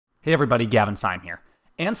Hey everybody, Gavin Seim here.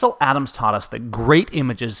 Ansel Adams taught us that great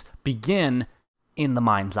images begin in the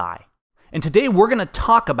mind's eye. And today we're going to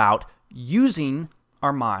talk about using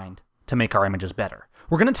our mind to make our images better.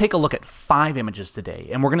 We're going to take a look at 5 images today,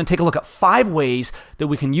 and we're going to take a look at 5 ways that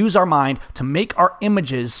we can use our mind to make our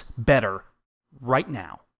images better right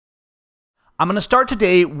now. I'm going to start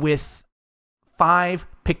today with 5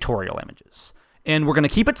 pictorial images. And we're going to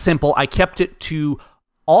keep it simple. I kept it to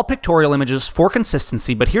all pictorial images for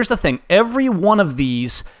consistency, but here's the thing. Every one of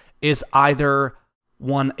these is either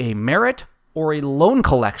won a merit or a loan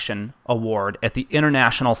collection award at the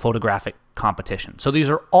International Photographic Competition. So these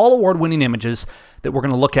are all award-winning images that we're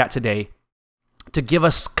going to look at today to give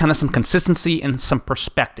us kind of some consistency and some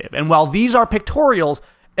perspective. And while these are pictorials,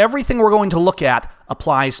 everything we're going to look at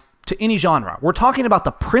applies to any genre. We're talking about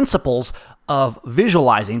the principles of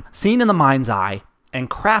visualizing, seeing in the mind's eye, and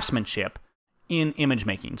craftsmanship in image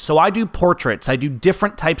making. So I do portraits, I do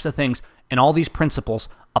different types of things, and all these principles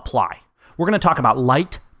apply. We're going to talk about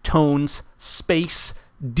light, tones, space,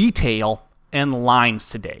 detail, and lines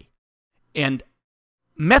today, and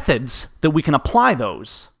methods that we can apply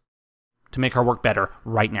those to make our work better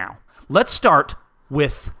right now. Let's start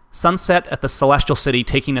with sunset at the Celestial City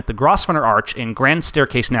taken at the Grosvenor Arch in Grand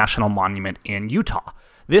Staircase National Monument in Utah.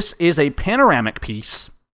 This is a panoramic piece,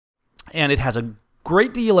 and it has a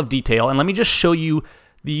great deal of detail, and let me just show you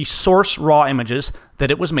the source raw images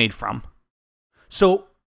that it was made from. So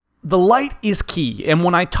the light is key, and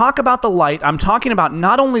when I talk about the light, I'm talking about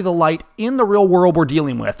not only the light in the real world we're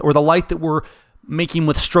dealing with, or the light that we're making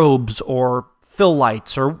with strobes or fill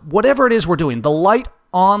lights or whatever it is we're doing, the light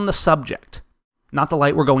on the subject, not the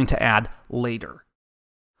light we're going to add later.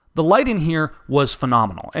 The light in here was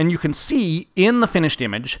phenomenal, and you can see in the finished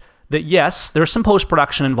image that yes, there's some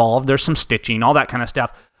post-production involved, there's some stitching, all that kind of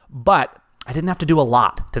stuff, but I didn't have to do a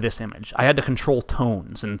lot to this image. I had to control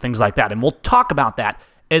tones and things like that, and we'll talk about that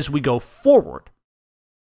as we go forward.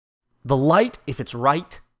 The light, if it's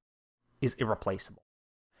right, is irreplaceable.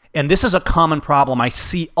 And this is a common problem I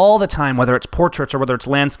see all the time, whether it's portraits or whether it's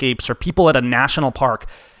landscapes or people at a national park,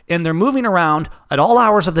 and they're moving around at all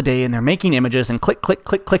hours of the day and they're making images and click, click,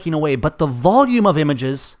 click, clicking away, but the volume of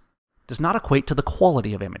images does not equate to the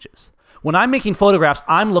quality of images. When I'm making photographs,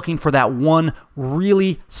 I'm looking for that one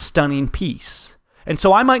really stunning piece. And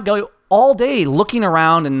so I might go all day looking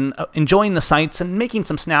around and enjoying the sights and making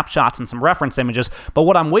some snapshots and some reference images, but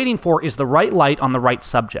what I'm waiting for is the right light on the right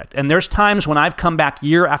subject. And there's times when I've come back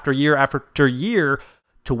year after year after year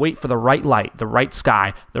to wait for the right light, the right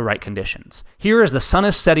sky, the right conditions. Here as the sun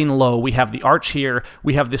is setting low, we have the arch here,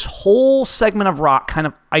 we have this whole segment of rock kind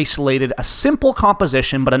of isolated, a simple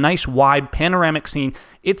composition, but a nice wide panoramic scene.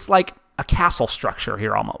 It's like a castle structure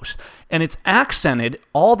here almost. And it's accented,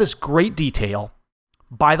 all this great detail,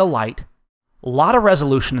 by the light. A lot of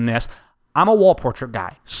resolution in this. I'm a wall portrait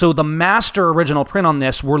guy, so the master original print on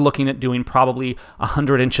this, we're looking at doing probably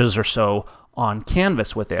 100 inches or so on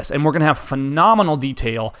canvas with this, and we're going to have phenomenal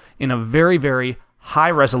detail in a very, very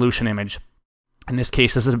high resolution image. In this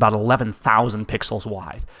case, this is about 11,000 pixels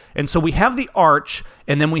wide. And so we have the arch,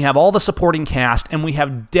 and then we have all the supporting cast, and we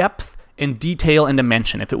have depth and detail and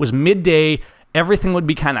dimension. If it was midday, everything would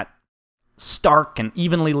be kind of stark and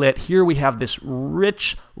evenly lit. Here we have this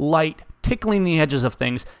rich light tickling the edges of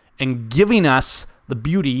things and giving us the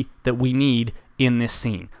beauty that we need in this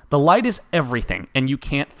scene. The light is everything, and you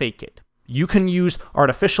can't fake it. You can use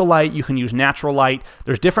artificial light, you can use natural light.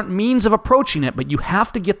 There's different means of approaching it, but you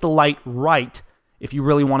have to get the light right if you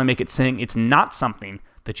really want to make it sing. It's not something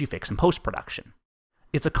that you fix in post-production.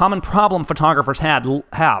 It's a common problem photographers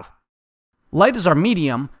have. Light is our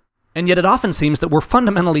medium, and yet it often seems that we're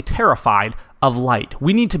fundamentally terrified of light.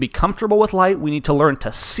 We need to be comfortable with light. We need to learn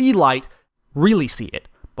to see light, really see it,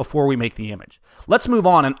 before we make the image. Let's move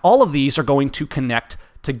on, and all of these are going to connect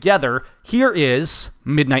together. Here is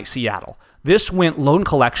Midnight Seattle. This went loan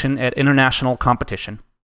collection at international competition.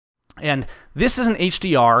 And this is an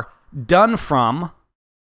HDR done from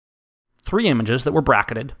 3 images that were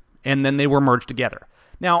bracketed, and then they were merged together.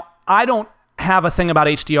 Now, I don't have a thing about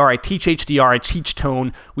HDR. I teach HDR, I teach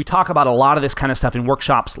tone. We talk about a lot of this kind of stuff in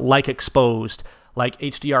workshops like Exposed, like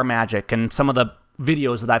HDR Magic, and some of the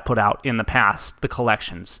videos that I put out in the past, the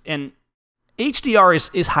collections. And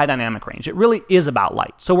HDR is high dynamic range. It really is about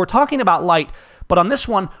light. So we're talking about light, but on this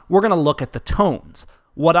one, we're going to look at the tones.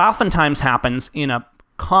 What oftentimes happens in a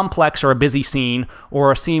complex or a busy scene,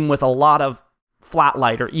 or a scene with a lot of flat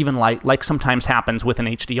light or even light, like sometimes happens with an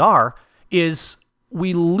HDR, is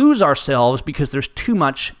we lose ourselves because there's too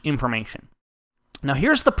much information. Now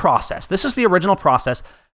here's the process. This is the original process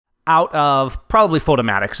out of probably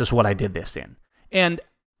Photomatics is what I did this in. And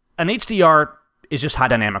an HDR is just high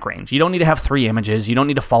dynamic range. You don't need to have 3 images. You don't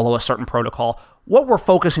need to follow a certain protocol. What we're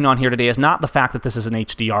focusing on here today is not the fact that this is an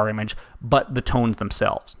HDR image, but the tones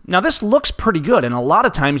themselves. Now, this looks pretty good, and a lot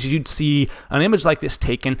of times you'd see an image like this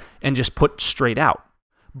taken and just put straight out.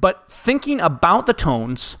 But thinking about the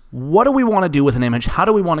tones, what do we want to do with an image? How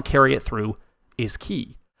do we want to carry it through is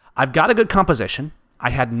key. I've got a good composition. I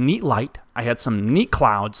had neat light. I had some neat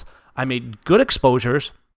clouds. I made good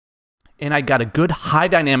exposures. And I got a good high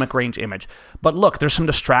dynamic range image. But look, there's some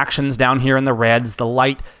distractions down here in the reds. The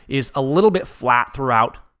light is a little bit flat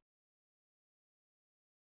throughout.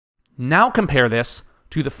 Now compare this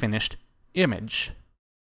to the finished image.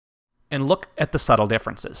 And look at the subtle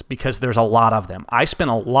differences, because there's a lot of them. I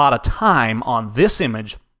spent a lot of time on this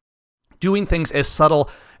image doing things as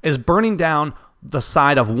subtle as burning down the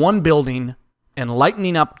side of one building and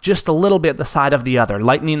lightening up just a little bit the side of the other,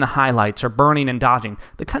 lightening the highlights or burning and dodging,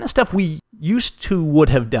 the kind of stuff we would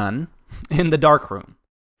have done in the darkroom.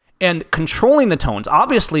 And controlling the tones,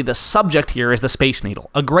 obviously the subject here is the Space Needle.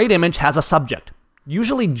 A great image has a subject,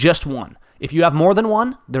 usually just one. If you have more than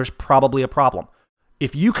one, there's probably a problem.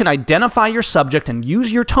 If you can identify your subject and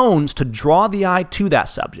use your tones to draw the eye to that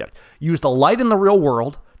subject, use the light in the real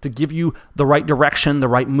world to give you the right direction, the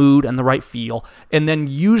right mood, and the right feel, and then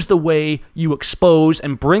use the way you expose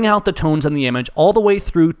and bring out the tones in the image all the way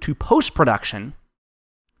through to post-production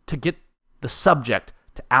to get the subject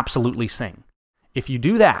to absolutely sing. If you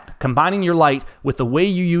do that, combining your light with the way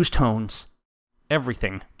you use tones,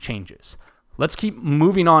 everything changes. Let's keep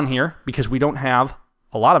moving on here because we don't have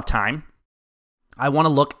a lot of time. I want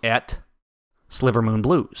to look at Sliver Moon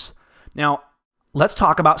Blues. Now, let's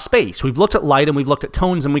talk about space. We've looked at light and we've looked at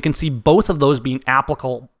tones, and we can see both of those being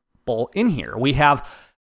applicable in here. We have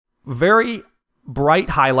very bright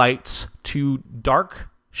highlights to dark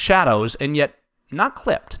shadows, and yet not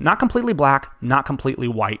clipped, not completely black, not completely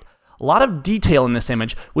white. A lot of detail in this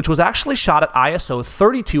image, which was actually shot at ISO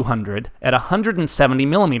 3200 at 170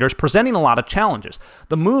 millimeters, presenting a lot of challenges.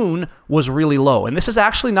 The moon was really low, and this is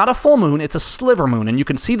actually not a full moon, it's a sliver moon, and you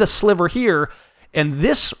can see the sliver here, and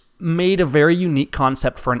this made a very unique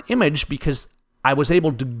concept for an image because I was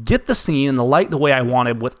able to get the scene and the light the way I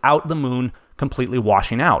wanted without the moon completely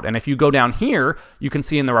washing out. And if you go down here, you can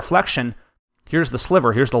see in the reflection, here's the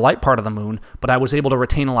sliver, here's the light part of the moon, but I was able to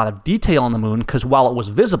retain a lot of detail on the moon because while it was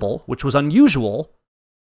visible, which was unusual,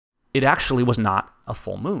 it actually was not a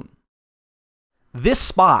full moon. This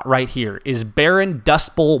spot right here is barren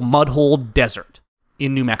Dust Bowl mudhole desert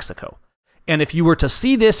in New Mexico. And if you were to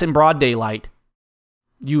see this in broad daylight,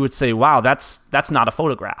 you would say, wow, that's not a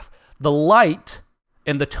photograph. The light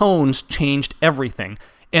and the tones changed everything.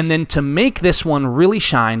 And then to make this one really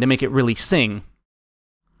shine, to make it really sing,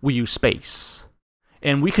 we use space.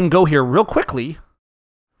 And we can go here real quickly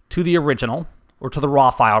to the original, or to the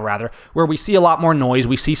raw file rather, where we see a lot more noise.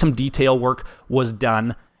 We see some detail work was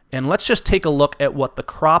done. And let's just take a look at what the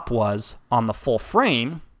crop was on the full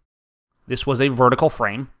frame. This was a vertical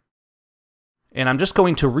frame. And I'm just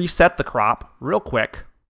going to reset the crop real quick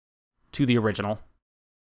to the original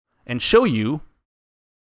and show you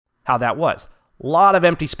how that was. A lot of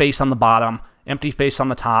empty space on the bottom, empty space on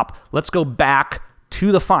the top. Let's go back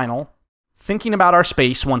to the final, thinking about our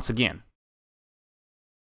space once again.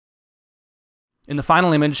 In the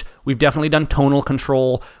final image, we've definitely done tonal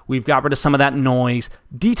control. We've got rid of some of that noise,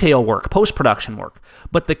 detail work, post-production work.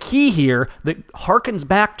 But the key here that harkens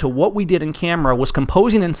back to what we did in camera was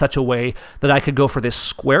composing in such a way that I could go for this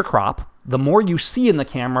square crop. The more you see in the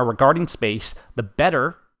camera regarding space, the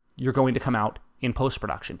better you're going to come out in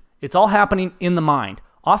post-production. It's all happening in the mind,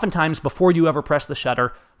 oftentimes before you ever press the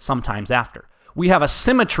shutter, sometimes after. We have a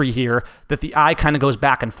symmetry here that the eye kind of goes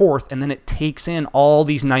back and forth, and then it takes in all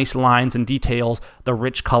these nice lines and details, the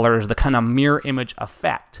rich colors, the kind of mirror image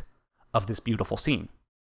effect of this beautiful scene.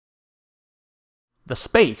 The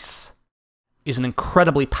space is an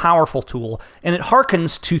incredibly powerful tool, and it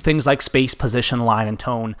harkens to things like space, position, line, and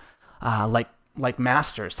tone, like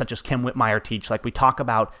masters such as Kim Whitmire teach, like we talk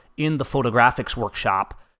about in the photographics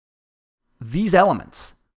workshop. These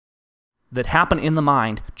elements that happen in the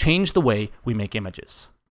mind change the way we make images.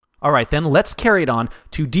 All right, then let's carry it on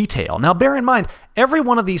to detail. Now, bear in mind, every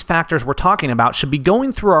one of these factors we're talking about should be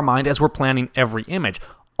going through our mind as we're planning every image.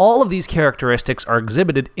 All of these characteristics are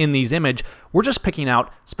exhibited in these images. We're just picking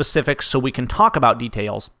out specifics so we can talk about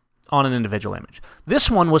details on an individual image. This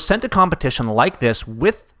one was sent to competition like this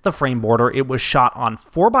with the frame border. It was shot on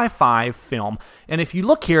 4x5 film. And if you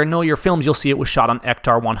look here and know your films, you'll see it was shot on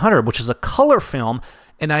Ektar 100, which is a color film.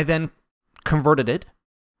 And I then converted it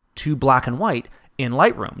to black and white in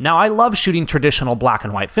Lightroom. Now, I love shooting traditional black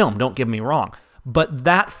and white film, don't get me wrong, but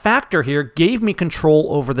that factor here gave me control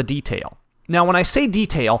over the detail. Now, when I say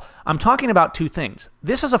detail, I'm talking about two things.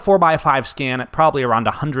 This is a 4x5 scan at probably around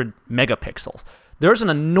 100 megapixels. There's an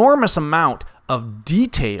enormous amount of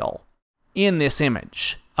detail in this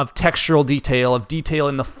image, of textural detail, of detail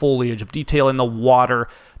in the foliage, of detail in the water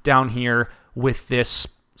down here with this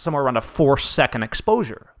somewhere around a 4-second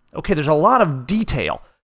exposure. Okay, there's a lot of detail,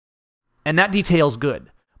 and that detail's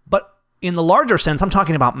good. But in the larger sense, I'm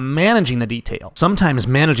talking about managing the detail. Sometimes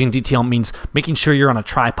managing detail means making sure you're on a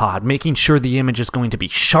tripod, making sure the image is going to be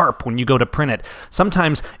sharp when you go to print it.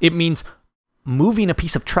 Sometimes it means moving a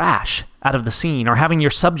piece of trash out of the scene, or having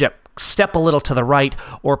your subject step a little to the right,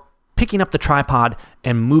 or picking up the tripod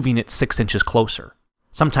and moving it 6 inches closer.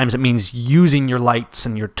 Sometimes it means using your lights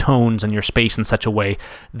and your tones and your space in such a way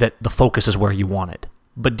that the focus is where you want it.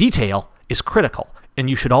 But detail is critical, and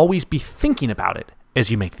you should always be thinking about it as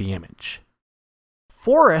you make the image.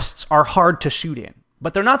 Forests are hard to shoot in,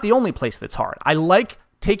 but they're not the only place that's hard. I like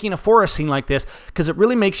taking a forest scene like this because it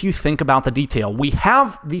really makes you think about the detail. We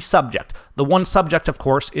have the subject. The one subject, of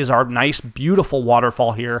course, is our nice, beautiful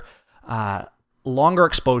waterfall here. Longer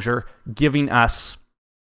exposure, giving us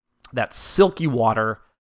that silky water,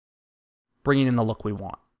 bringing in the look we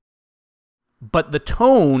want. But the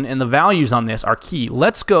tone and the values on this are key.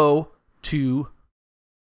 Let's go to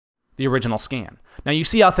the original scan. Now you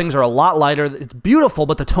see how things are a lot lighter. It's beautiful,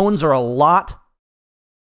 but the tones are a lot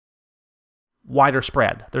wider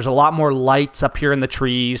spread. There's a lot more lights up here in the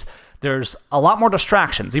trees. There's a lot more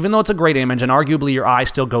distractions, even though it's a great image, and arguably your eye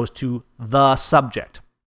still goes to the subject.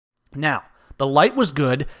 Now, the light was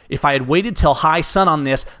good. If I had waited till high sun on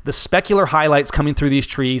this, the specular highlights coming through these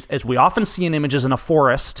trees, as we often see in images in a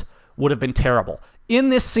forest, would have been terrible. In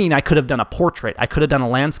this scene, I could have done a portrait. I could have done a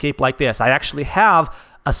landscape like this. I actually have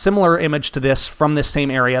a similar image to this from this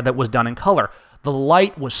same area that was done in color. The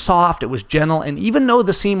light was soft, it was gentle, and even though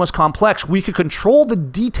the scene was complex, we could control the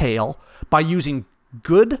detail by using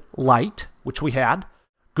good light, which we had,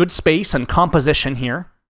 good space and composition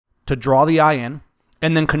here to draw the eye in,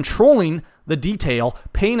 and then controlling the detail,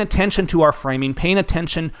 paying attention to our framing, paying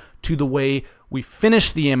attention to the way we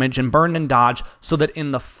finish the image and burn and dodge, so that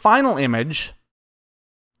in the final image,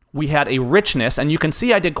 we had a richness, and you can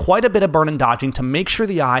see I did quite a bit of burn and dodging to make sure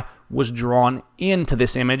the eye was drawn into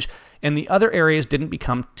this image, and the other areas didn't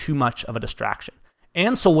become too much of a distraction.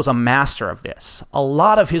 Ansel was a master of this. A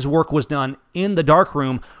lot of his work was done in the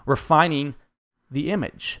darkroom, refining the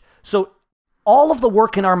image. So all of the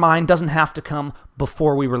work in our mind doesn't have to come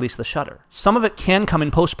before we release the shutter. Some of it can come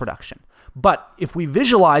in post-production. But if we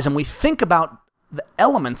visualize and we think about the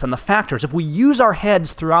elements and the factors, if we use our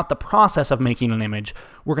heads throughout the process of making an image,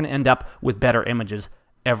 we're going to end up with better images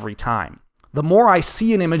every time. The more I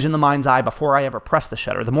see an image in the mind's eye before I ever press the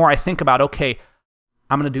shutter, the more I think about, okay,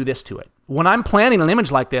 I'm going to do this to it. When I'm planning an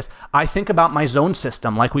image like this, I think about my zone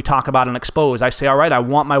system, like we talk about in Expose. I say, all right, I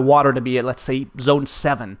want my water to be at, let's say, zone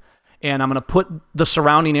 7. And I'm going to put the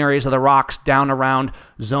surrounding areas of the rocks down around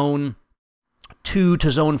zone 2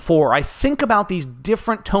 to zone 4. I think about these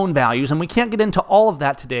different tone values, and we can't get into all of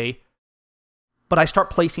that today, but I start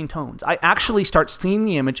placing tones. I actually start seeing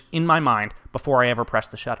the image in my mind before I ever press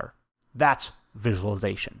the shutter. That's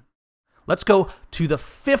visualization. Let's go to the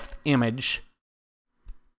 5th image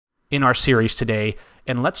in our series today,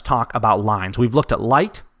 and let's talk about lines. We've looked at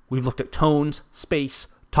light, we've looked at tones, space,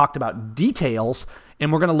 talked about details,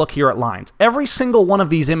 and we're going to look here at lines. Every single one of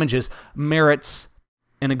these images merits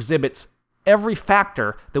and exhibits every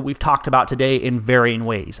factor that we've talked about today in varying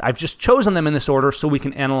ways. I've just chosen them in this order so we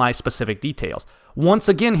can analyze specific details. Once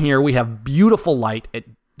again here, we have beautiful light at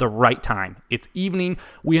the right time. It's evening.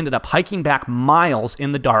 We ended up hiking back miles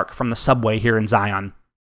in the dark from the subway here in Zion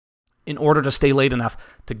in order to stay late enough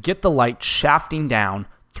to get the light shafting down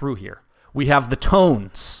through here. We have the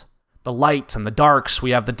tones, the lights and the darks. We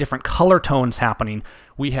have the different color tones happening.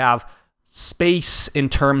 We have space in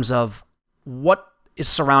terms of what is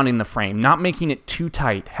surrounding the frame, not making it too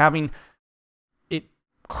tight, having it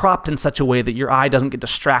cropped in such a way that your eye doesn't get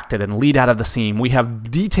distracted and lead out of the scene. We have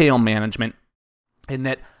detail management in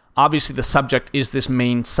that obviously the subject is this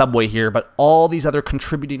main subway here, but all these other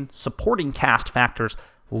contributing, supporting cast factors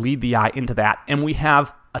lead the eye into that. And we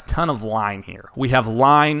have a ton of line here. We have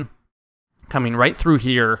line coming right through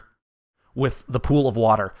here with the pool of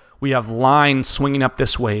water. We have line swinging up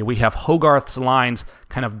this way. We have Hogarth's lines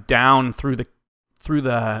kind of down through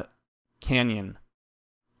the canyon.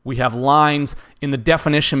 We have lines in the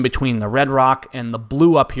definition between the red rock and the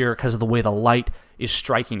blue up here because of the way the light is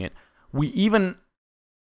striking it. We even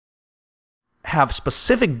have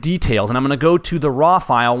specific details, and I'm going to go to the raw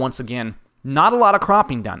file once again. Not a lot of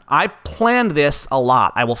cropping done. I planned this a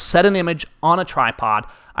lot. I will set an image on a tripod.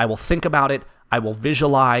 I will think about it. I will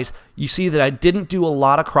visualize. You see that I didn't do a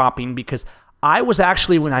lot of cropping because I was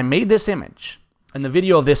actually, when I made this image, and the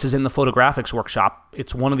video of this is in the photographics workshop,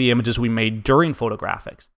 it's one of the images we made during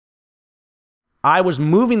photographics. I was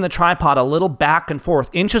moving the tripod a little back and forth,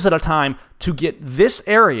 inches at a time, to get this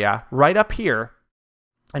area right up here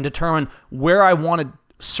and determine where I wanted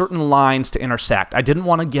certain lines to intersect. I didn't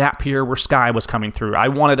want a gap here where sky was coming through. I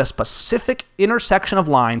wanted a specific intersection of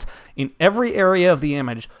lines in every area of the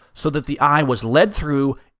image so that the eye was led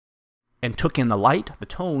through and took in the light, the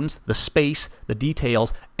tones, the space, the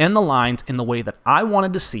details, and the lines in the way that I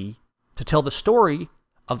wanted to see to tell the story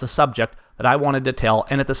of the subject that I wanted to tell,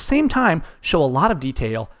 and at the same time show a lot of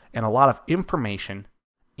detail and a lot of information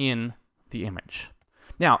in the image.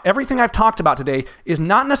 Now, everything I've talked about today is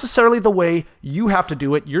not necessarily the way you have to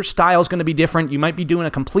do it. Your style is going to be different. You might be doing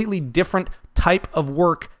a completely different type of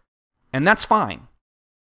work, and that's fine.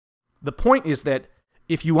 The point is that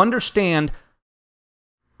if you understand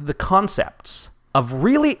the concepts of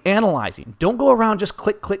really analyzing, don't go around just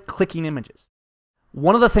clicking images.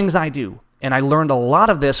 One of the things I do, and I learned a lot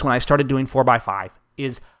of this when I started doing 4x5,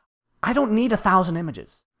 is I don't need 1,000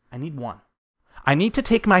 images. I need one. I need to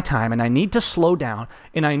take my time, and I need to slow down,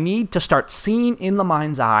 and I need to start seeing in the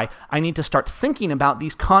mind's eye. I need to start thinking about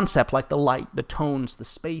these concepts like the light, the tones, the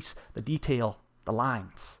space, the detail, the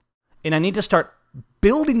lines. And I need to start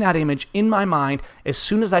building that image in my mind as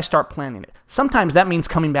soon as I start planning it. Sometimes that means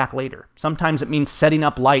coming back later. Sometimes it means setting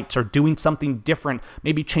up lights or doing something different,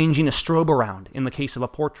 maybe changing a strobe around in the case of a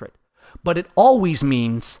portrait. But it always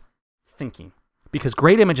means thinking, because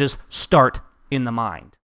great images start in the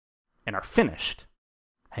mind and are finished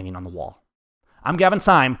hanging on the wall. I'm Gavin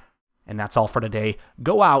Seim, and that's all for today.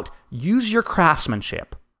 Go out, use your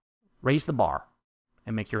craftsmanship, raise the bar,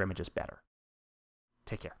 and make your images better.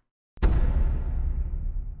 Take care.